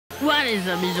What is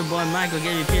up, it's your boy Michael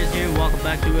getting PS here. Welcome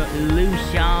back to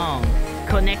Illusion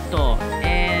Connector.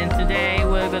 And today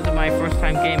we're going to my first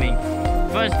time gaming.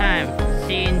 First time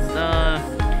since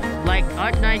like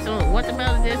Art Night. So what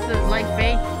about this? Like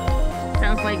Fate?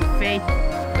 Sounds like Fate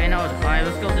went out. Alright,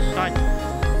 let's go to start.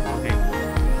 Okay.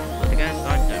 So we gotta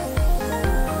start there.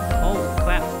 Oh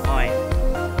crap. Alright.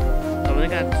 So we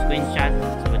got a screenshot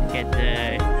so we can get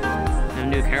the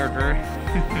new character.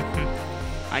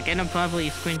 I cannot probably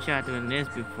screenshot doing this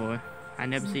before. I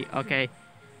never see. Okay,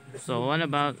 so what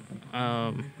about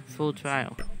full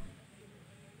trial?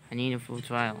 I need a full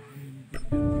trial.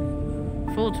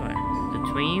 Full trial. The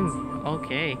dream.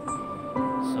 Okay.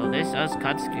 So this is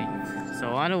cutscene.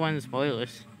 So I don't want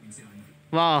spoilers.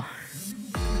 Well,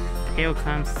 here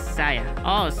comes Saya.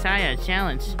 Oh, Saya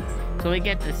challenge. So we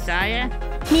get the Saya.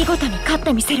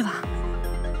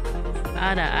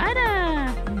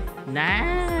 Ara-ara.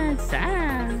 Nah,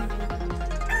 Saya.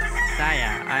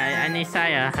 I need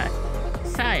Saya.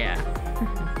 Saya.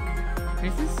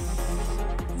 This is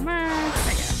my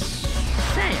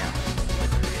Saya.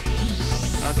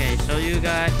 Okay, so you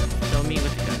got. Show me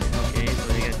what you got. Okay,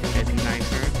 so you got the getting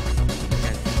sniper.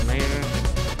 Got later.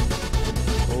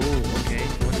 Oh, okay.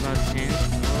 What about 10?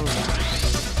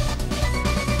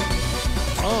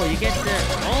 Oh, you get the.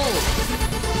 Oh.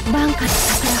 Wow.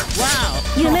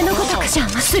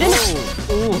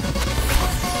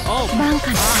 Oh.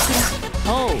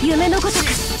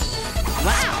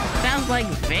 Wow. Sounds like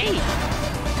Fate.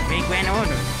 Fate Grand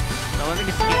Order. So let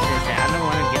me skip this. I don't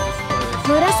want to get the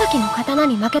spoilers.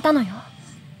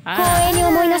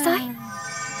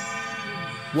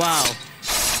 Wow.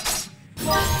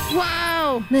 Wow.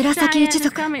 Saya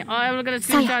coming. Oh, I'm gonna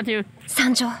screenshot you.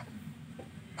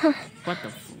 What the?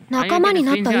 仲間に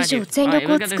なった以上全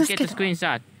力を尽くすけど、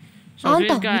あん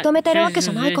たを認めてるわけじ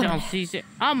ゃないからね。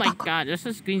Oh my god, there's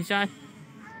a screenshot.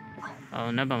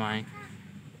 Oh, never mind.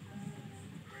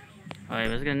 Alright,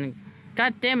 let's get.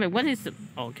 God damn it, what is the.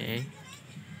 Okay.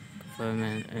 Confirm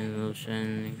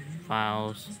Illusion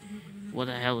files. What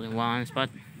the hell it wants, but.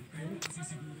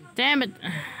 Damn it,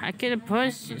 I can't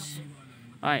purchase.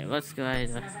 Alright, let's go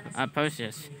ahead. I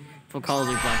purchase for Call of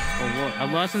Duty Black. A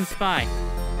Russian spy.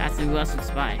 That's a Russian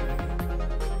spy.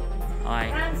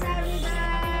 Alright.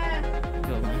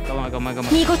 Come on.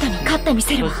 Push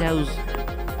those.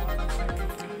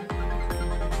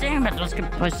 Damn it, let's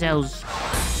get push those.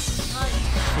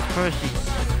 It's Percy's.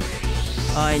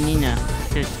 Alright, Nina.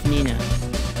 This is Nina.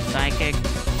 Psychic.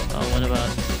 Oh, what about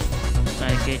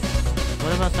Psychic?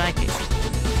 What about Psychic?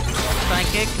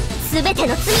 Psychic?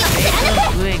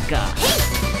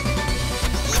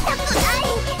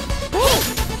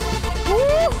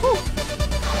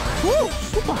 Ooh,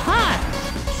 super hot,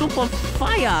 super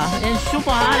fire, and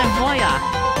super hot and fire.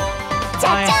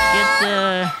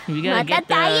 We gotta get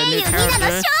the new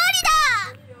characters.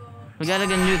 We gotta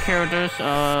get new characters.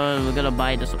 We gotta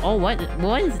buy this. Oh, what is?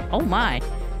 Oh my!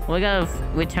 We gotta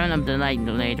return up the night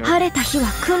later. Oh my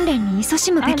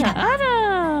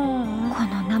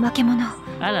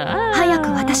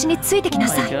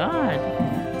god,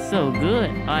 so good.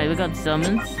 Alright, we got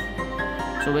summons.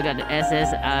 So we got the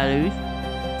AZUR.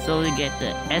 So we get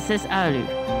the AZUR.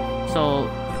 So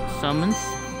summons.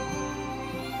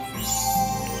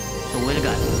 So what do we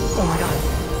got? Oh my god.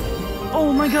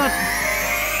 Oh my god.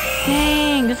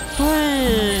 Dang, this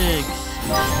works.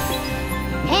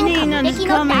 Nina is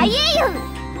coming.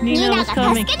 Nina is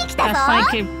coming. That's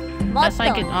psychic. That's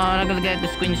psychic. Oh, I'm gonna get the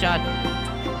screenshot.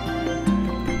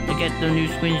 We get the new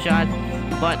screenshot.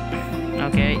 But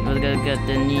okay, we're gonna get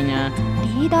the Nina.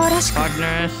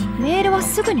 Partners.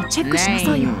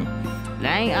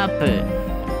 Line up.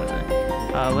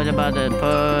 What about the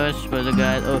purse? What the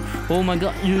guy? Oh my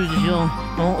god, usual.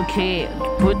 Okay,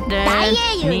 put that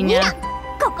Nina.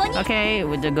 Okay,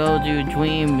 we go to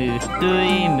Dream.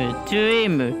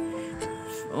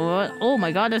 Oh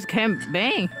my god, this can't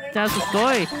bang. That's the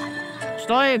story.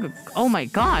 Oh my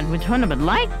god, return of a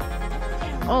light.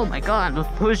 Oh my god, those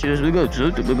pushes we go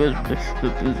to because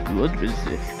what is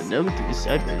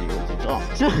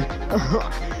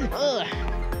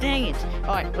dang it.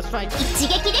 Alright, let's fight.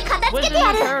 Where's the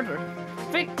new character?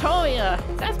 Victoria!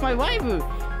 That's my waifu!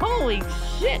 Holy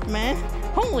shit, man!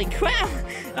 Holy crap!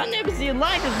 I've never seen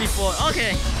like this before.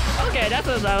 Okay, that's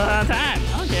a lot of time.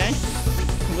 Okay.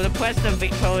 We're gonna press the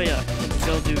Victoria.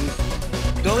 Go to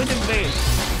base.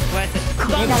 Press it.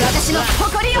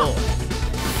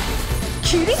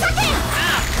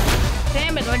 Ah!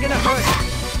 Damn it, I'm gonna hurt.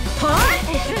 Oh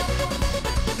shit.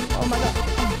 Oh my god.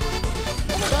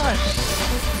 Oh my god.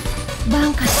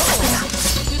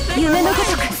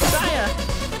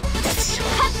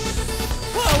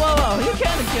 Whoa, you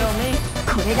can't kill me.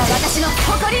 これが私の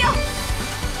誇りよ。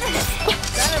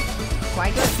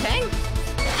Quite good thing.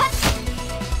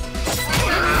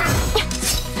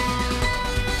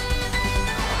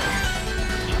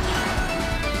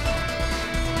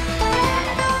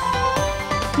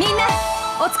 みんな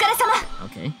お疲れ様。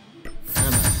Okay.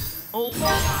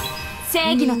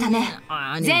 正義のため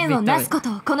善をなすこ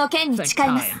とをこの剣に誓い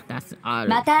ます。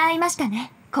また会いました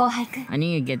ね、後輩くん。I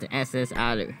need to get the SS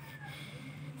AZUR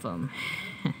from.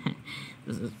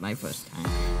 This is my first time.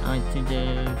 I went to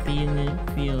the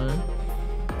field.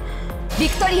 ビ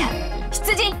クトリア、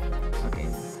出陣。Okay,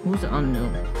 who's the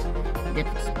unknown? Get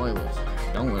the spoilers.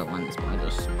 Don't really want the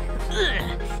spoilers.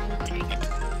 Dang it.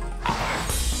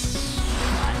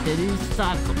 Did you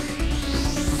start? Okay.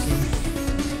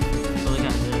 So we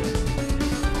got this.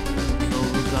 So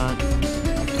we got.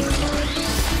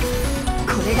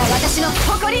 これが私の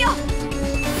誇りよ。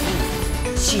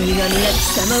死神が貴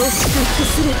様を祝福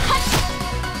する。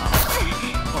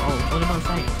What about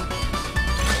sight?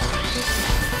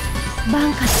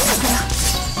 晩夏の桜、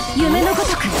夢のごと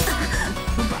く。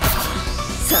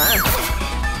さあ、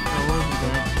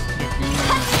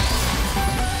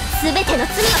すべての罪を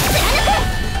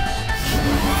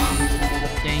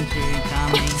貫く。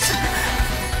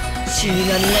死神が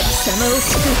貴様を祝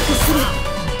福する。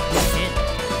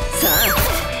さ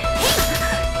あ。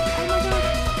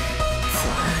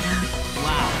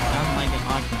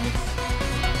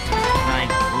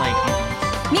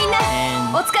みんな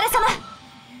お疲れ様。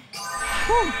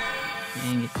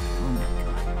Dang it. Oh my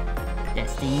god.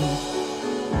 Destiny.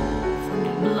 From the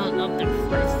blood of the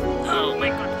first. Oh my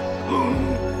god.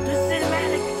 The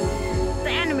cinematic. The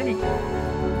anime.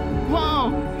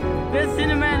 Whoa. The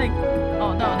cinematic.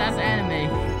 Oh no, that's anime.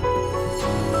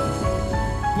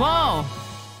 Whoa.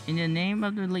 In the name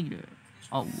of the leader.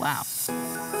 Oh wow.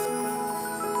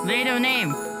 Leader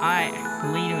name. Alright.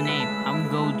 Leader name. I'm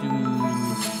going to.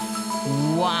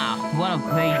 Wow. What a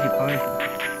crazy person.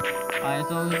 Alright,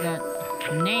 so we got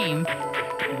name. We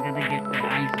gotta get the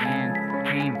ice and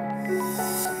name.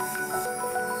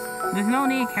 There's no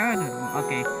need characters.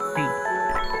 Okay, see.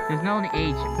 There's no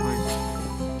age first.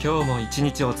 今日も一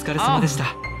日お疲れ様でし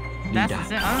た。リーダー。 That's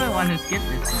the I'm the one who skipped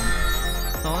this one.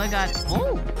 So I got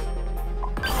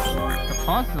the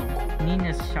puzzle.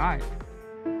 Nina's shard.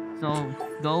 So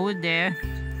go with there,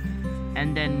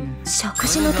 and then. 食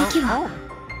事の時は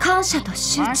感謝と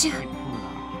集中。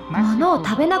物を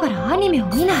食べながらアニメを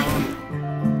見ない。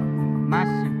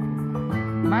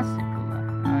Massacre.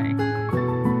 Alright.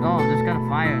 Oh, there's got a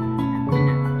fire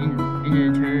in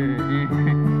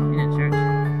the church.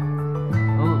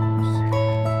 Oh,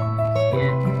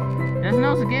 skip. There's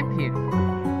no skip here.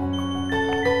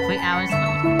 3 hours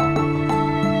late.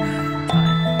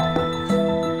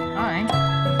 Alright.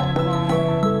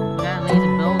 We gotta leave the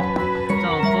build. So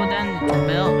put down the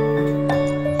build.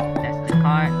 That's the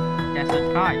card. That's the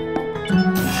card.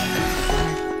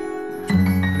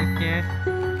 Right there.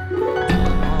 Oh,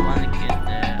 I wanna get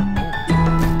that.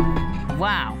 Oh.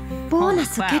 Wow. ボーナ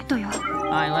スゲットよ。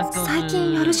 Alright, let's go 最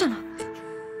近やるじゃない。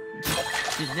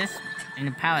to this in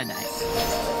the paradise.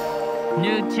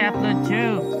 New chapter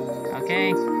 2.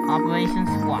 Okay, Operation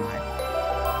Squad.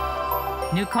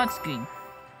 New cut screen.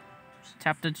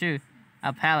 Chapter 2,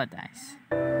 a paradise.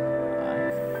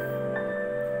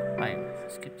 Alright,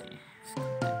 skip the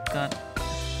cut.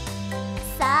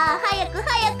 さあ早く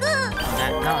早く。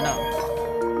 No.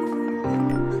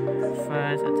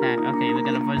 First attack. Okay, we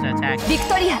got a first attack. ビク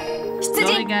トリア、出 So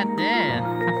we 陣。 got there.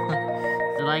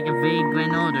 So like a big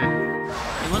grand order.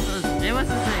 It was a this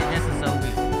is so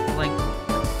weird. Like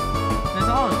there's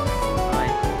all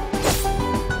alright.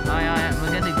 We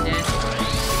got the this.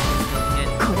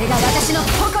 これが私の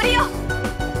誇りよ。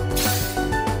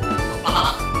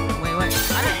 Wait.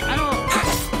 I don't.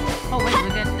 Oh wait, we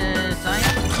got the sign.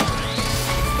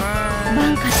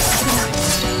 晩夏の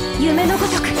桜、夢のご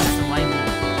とく。 Oh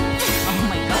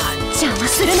my god. 邪魔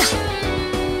するな。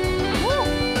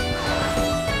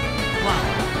 Wow.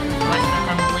 What's the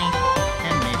complete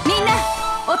 10 minutes? みんな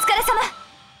お疲れ様。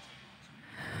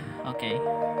 Okay,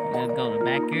 we'll go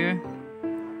back here.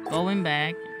 Going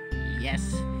back. Yes.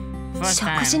 First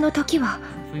食事 time. の時は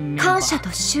Remember. 感謝と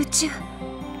集中。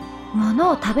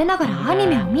物を食べながらアニ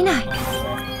メを見ない。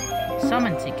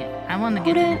 Summon ticket. I want to こ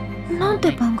get. れなん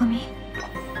て番組？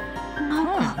なん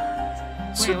か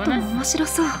ちょっと面白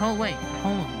そう。 Oh wait,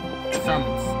 hold on.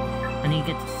 Summons. I need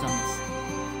to get the summons.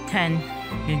 10.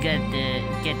 You get the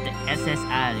SS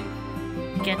AZUR.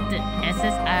 Get the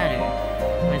SS AZUR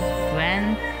with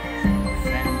friend.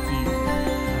 Frenzy.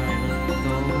 Alright, let's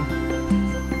go.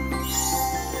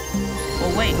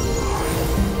 Oh wait.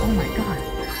 Oh my god.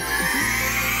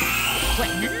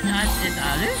 Wait, this is us. This is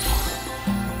AZUR?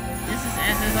 This is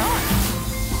SSR.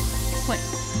 Wait,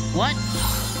 what?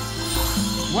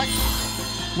 What?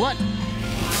 What?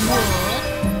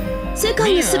 世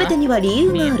界のすべてには理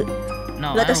由がある。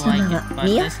 No, I 私 don't の like 名 it, は but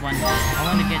ミヤ。 this one, I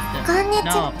want to get the... こんにち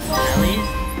No, は at least...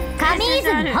 神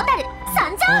泉ホタル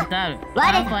参上 Hotaru. 我 I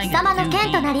が like 貴様の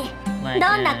剣となり Like,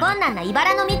 どんな困難な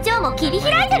茨の道をも切り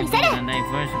開いてみせる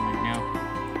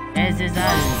SSR,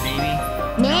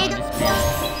 baby. メイド This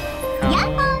ヤッ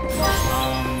bit. ホー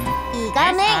イ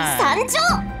ガメイ参上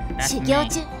That's 修行 me.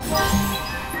 中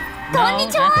No, こんに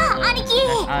ちは that's 兄貴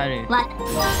AZUR. わ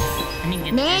I need to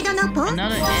get メイドのポン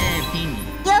another penny.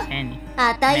 よ Penny.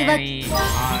 あたいは Mary,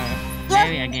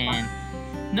 Mary again.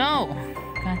 No!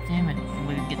 God damn it. I'm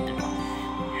gonna get the...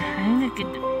 I'm gonna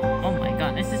get the... Oh my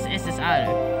god, this is AZUR.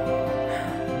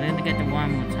 We're gonna get the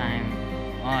one more time.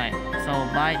 Alright, so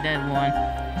buy that one.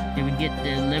 Then we get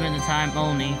the limited time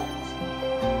only.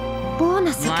 ボー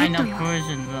ナスゲッ Line ト up よ。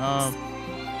 version of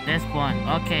this one.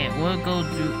 Okay, we'll go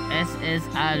to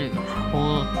SSR.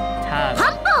 Whole 八 time. 方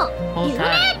Whole 夢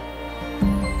time.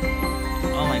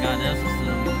 Oh my god, this is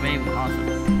very awesome.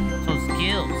 So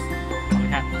skills. We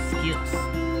have the skills.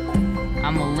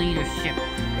 I'm a leadership.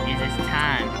 It is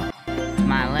time.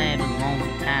 My land belongs to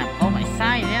time. Oh my,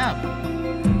 sign up.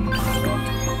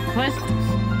 Questions.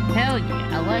 Hell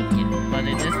yeah, I like it. But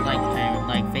it is like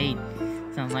Fate.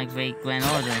 Sounds like Fate Grand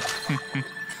Order.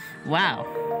 Wow.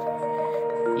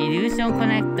 Illusion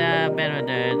connector better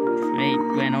than Fate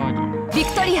Grand Order. ビ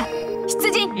クトリア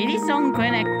出陣 Illusion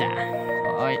connector.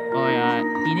 Or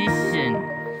Illusion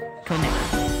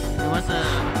connector. It was a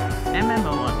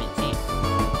MMORPG.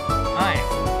 Alright,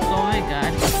 so we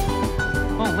got...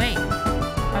 Oh wait, I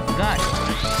forgot.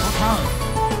 What power?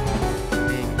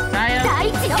 Saya? 大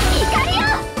地の怒りよ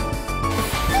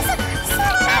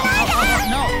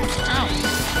No! Ow!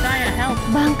 Saya, help!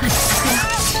 バンカの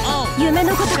Oh! 桜、夢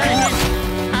のごとく Got hit!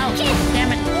 Ow!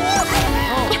 Damn it! Oh!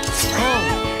 Oh!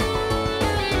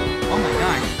 Oh my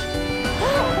god!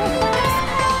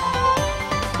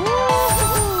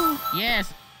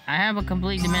 Yes! I have a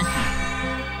complete dimension.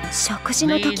 食事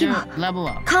の時 Later, は level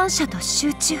up. 感謝と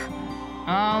集中。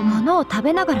 Um... 物を食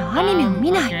べながらアニメを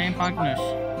見ない。 Okay,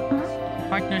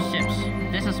 partnerships.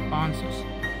 This is sponsors.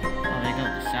 Oh, they go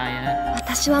to Saya.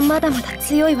 私はまだまだ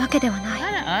強いわけではない。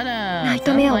 Ara-ara. ナイ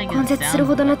トメアを根絶する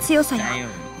ほどの強さや Saya.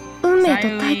 運命と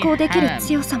対抗できる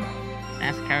強さも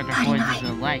That's character 足りない。 voices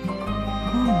of life. Oh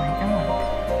my god.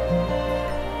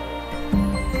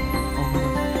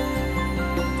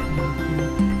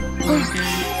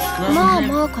 Okay. まあ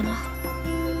まあかな。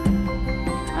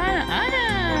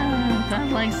 Ara-ara.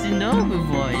 Sounds like Shinobu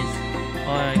voice.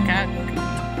 Or Kagaku.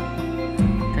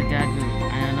 I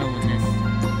don't know what this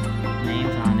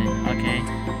name's on it. Okay.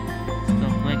 So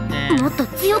click that. もっと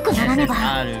強くならねば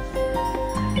Aru.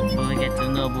 We'll get the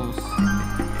nobles.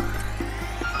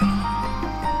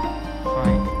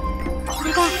 Alright. こ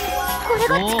れ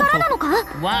が力なのか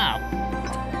Wow.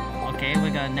 Okay, we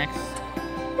got next.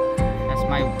 That's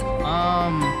my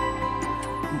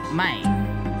May.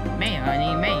 May,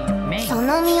 honey, May. そ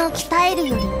の身を鍛える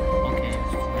より Okay,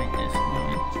 let's write this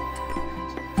one.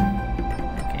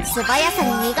 Okay. 素早さに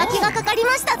磨きがかかり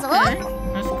ましたぞ Okay,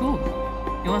 that's cool.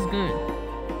 It was good.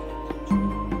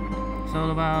 It's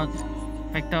all about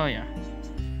Victoria.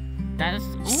 That's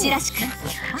騎士らしく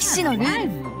騎士のルー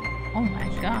ル Oh my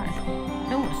god.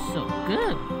 That was so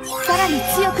good. さらに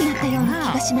強くなったよう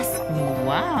な気がします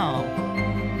Wow.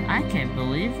 I can't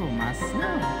believe it myself.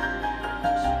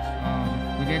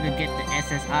 We're gonna get the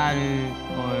SSR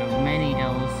or many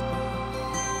else.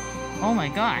 Oh my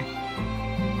god.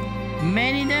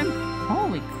 Many of them?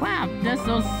 Holy crap. There's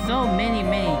so many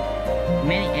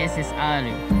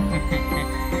SSR.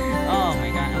 Oh my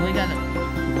god. And we got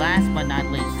last but not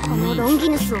least. このロンギ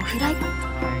ヌスをフライ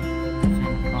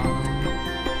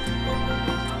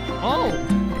Oh!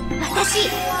 私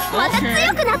また強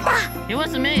くなった It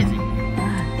was amazing.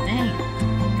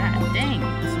 God dang.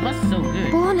 This was so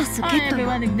good. ボーナスゲットよ。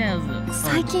 Everybody knows it.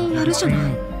 最近やるじゃな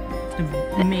い。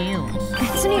 The meals.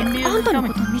 別にあんたの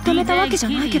こと認めたわけじゃ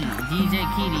ないけど。 DJ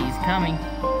Kitty is coming.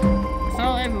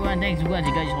 So everyone, thanks for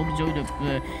watching, guys. Hope you enjoyed the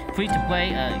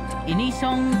free-to-play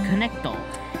Illussion Connector.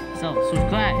 So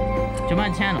subscribe to my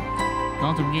channel.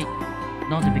 Don't forget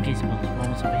notification bells.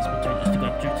 Follow us on Facebook, Twitter,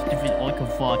 Instagram, different icon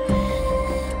for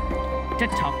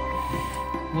TikTok.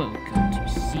 Welcome to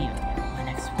see you.